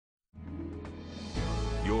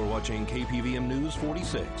watching KPVM News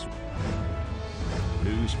 46.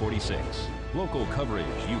 News 46, local coverage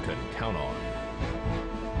you can count on.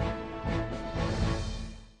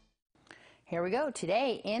 Here we go.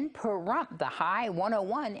 Today in Pahrump, the high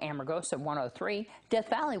 101, Amargosa 103, Death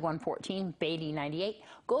Valley 114, Beatty 98,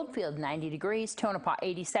 Goldfield 90 degrees, Tonopah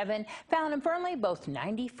 87, Fallon and Fernley both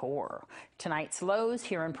 94. Tonight's lows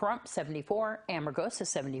here in Pahrump 74, Amargosa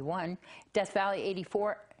 71, Death Valley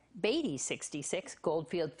 84, Beatty 66,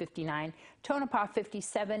 Goldfield 59, Tonopah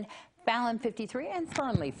 57, Fallon 53, and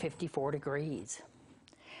Fernley 54 degrees.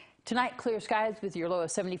 Tonight, clear skies with your low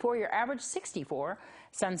of 74, your average 64.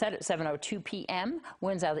 Sunset at 7:02 p.m.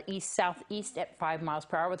 Winds out of the east-southeast at 5 miles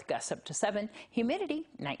per hour with gusts up to 7. Humidity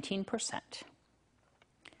 19%.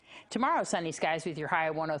 Tomorrow, sunny skies with your high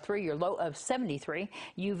of 103, your low of 73.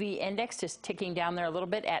 UV index just ticking down there a little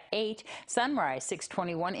bit at 8. Sunrise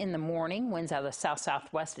 6:21 in the morning. Winds out of the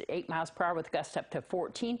south-southwest at 8 miles per hour with gusts up to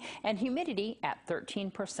 14. And humidity at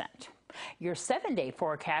 13%. Your 7-day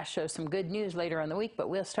forecast shows some good news later in the week, but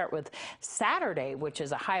we'll start with Saturday, which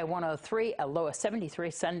is a high of 103, a low of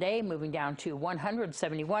 73. Sunday moving down to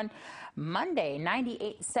 171. Monday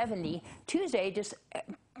 98, 70. Tuesday just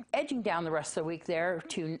edging down the rest of the week there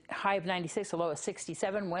to high of 96, a low of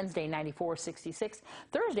 67. Wednesday 94, 66.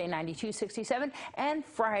 Thursday 92, 67. And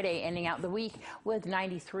Friday ending out the week with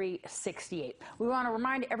 93, 68. We want to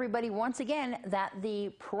remind everybody once again that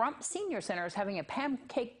the Pahrump Senior Center is having a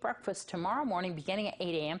pancake breakfast tomorrow morning beginning at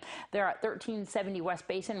 8 a.m. They're at 1370 West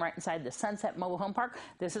Basin right inside the Sunset Mobile Home Park.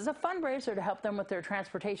 This is a fundraiser to help them with their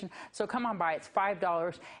transportation. So come on by. It's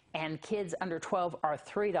 $5 and kids under 12 are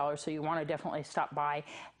 $3. So you want to definitely stop by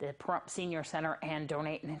the Pahrump Senior Center and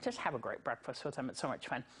donate and just have a great breakfast with them. It's so much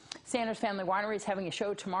fun. Sanders Family Winery is having a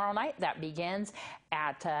show tomorrow night. That begins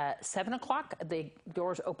at 7 o'clock. The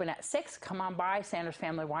doors open at 6. Come on by. Sanders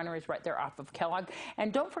Family Winery is right there off of Kellogg.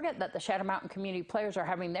 And don't forget that the Shadow Mountain Community Players are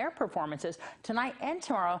having their performances tonight and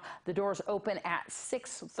tomorrow. The doors open at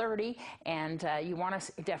 6:30, and you want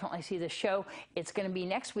to definitely see the show. It's going to be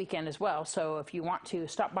next weekend as well. So if you want to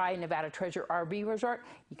stop by Nevada Treasure RV Resort,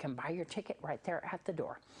 you can buy your ticket right there at the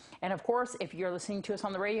door. And of course, if you're listening to us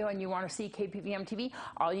on the radio and you want to see KPVM TV,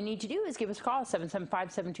 all you need to do is give us a call,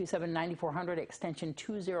 775-727-9400, extension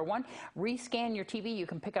 201. Rescan your TV. You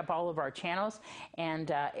can pick up all of our channels.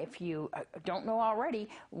 And if you don't know already,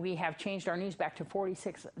 we have changed our news back to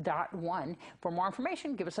 46.1. For more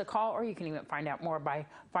information, give us a call, or you can even find out more by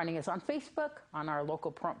finding us on Facebook, on our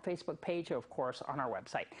local Pahrump Facebook page, or of course on our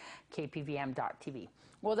website, kpvm.tv.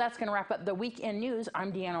 Well, that's going to wrap up the weekend news.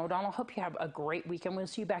 I'm Deanna O'Donnell. Hope you have a great weekend. We'll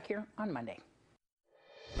see you back here on Monday.